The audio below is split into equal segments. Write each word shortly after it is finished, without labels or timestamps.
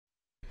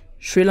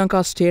Sri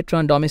Lanka's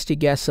state-run domestic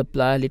gas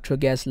supplier Litro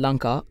Gas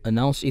Lanka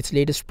announced its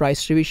latest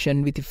price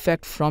revision with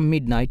effect from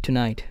midnight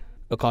tonight.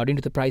 According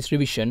to the price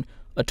revision,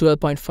 a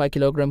 12.5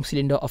 kilogram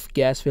cylinder of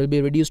gas will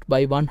be reduced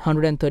by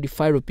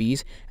 135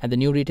 rupees and the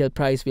new retail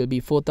price will be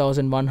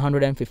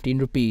 4,115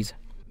 rupees.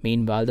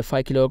 Meanwhile, the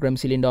 5 kilogram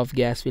cylinder of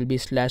gas will be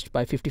slashed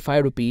by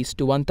 55 rupees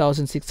to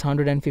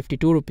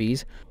 1,652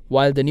 rupees,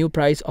 while the new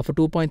price of a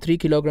 2.3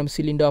 kilogram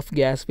cylinder of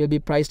gas will be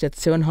priced at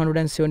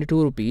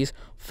 772 rupees,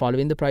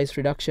 following the price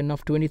reduction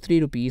of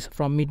 23 rupees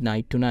from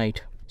midnight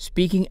tonight.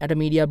 Speaking at a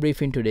media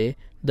briefing today,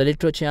 the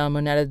Litro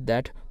chairman added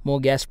that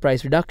more gas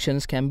price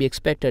reductions can be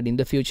expected in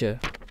the future.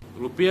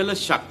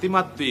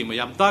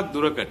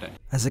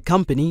 As a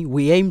company,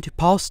 we aim to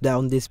pass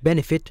down this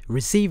benefit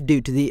received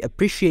due to the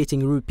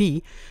appreciating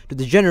rupee to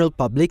the general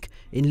public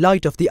in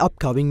light of the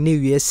upcoming New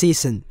Year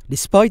season.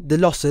 Despite the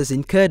losses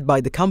incurred by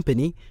the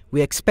company,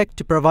 we expect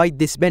to provide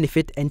this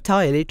benefit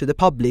entirely to the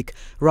public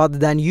rather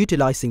than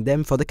utilizing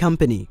them for the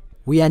company.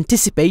 We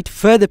anticipate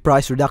further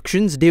price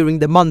reductions during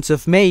the months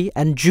of May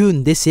and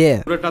June this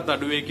year.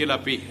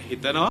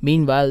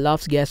 Meanwhile,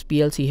 Love's Gas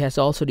PLC has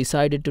also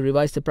decided to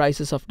revise the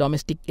prices of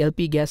domestic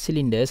LP gas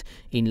cylinders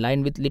in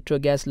line with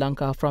Litro Gas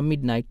Lanka from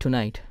midnight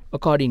tonight.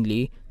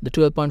 Accordingly, the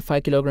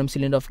 12.5 kilogram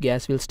cylinder of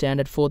gas will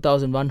stand at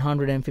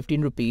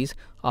 4,115 rupees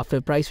after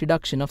a price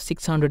reduction of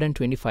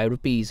 625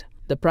 rupees.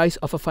 The price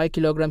of a 5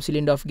 kilogram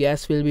cylinder of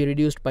gas will be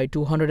reduced by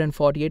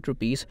 248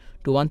 rupees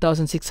to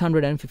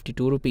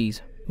 1,652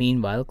 rupees.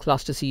 Meanwhile,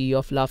 Cluster CEO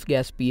of Love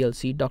Gas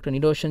PLC, Dr.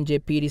 Niroshan J.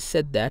 Piris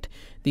said that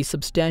these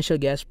substantial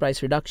gas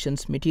price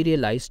reductions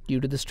materialized due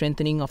to the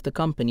strengthening of the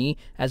company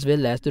as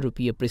well as the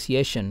rupee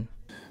appreciation.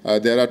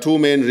 There are two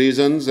main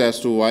reasons as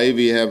to why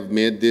we have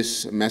made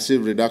this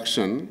massive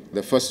reduction.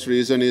 The first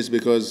reason is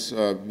because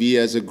we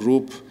as a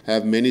group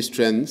have many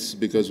strengths,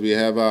 because we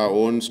have our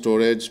own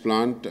storage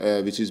plant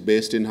which is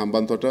based in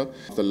Hambantota,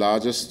 the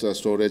largest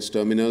storage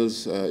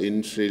terminals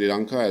in Sri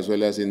Lanka as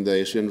well as in the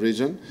Asian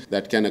region,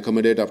 that can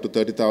accommodate up to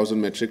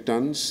 30,000 metric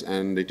tons,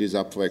 and it is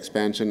up for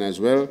expansion as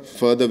well.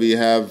 Further, we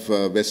have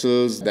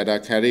vessels that are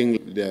carrying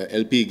the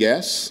LP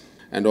gas.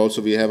 And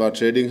also we have our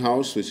trading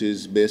house which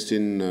is based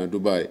in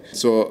Dubai.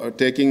 So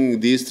taking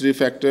these three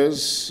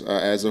factors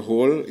as a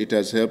whole, it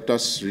has helped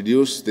us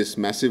reduce this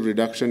massive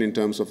reduction in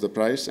terms of the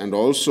price. And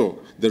also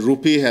the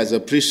rupee has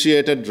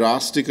appreciated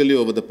drastically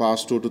over the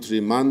past 2 to 3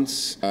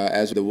 months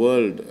as the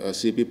world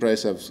CP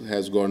price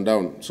has gone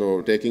down.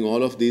 So taking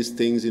all of these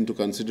things into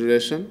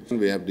consideration,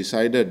 we have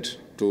decided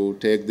to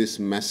take this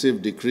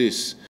massive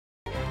decrease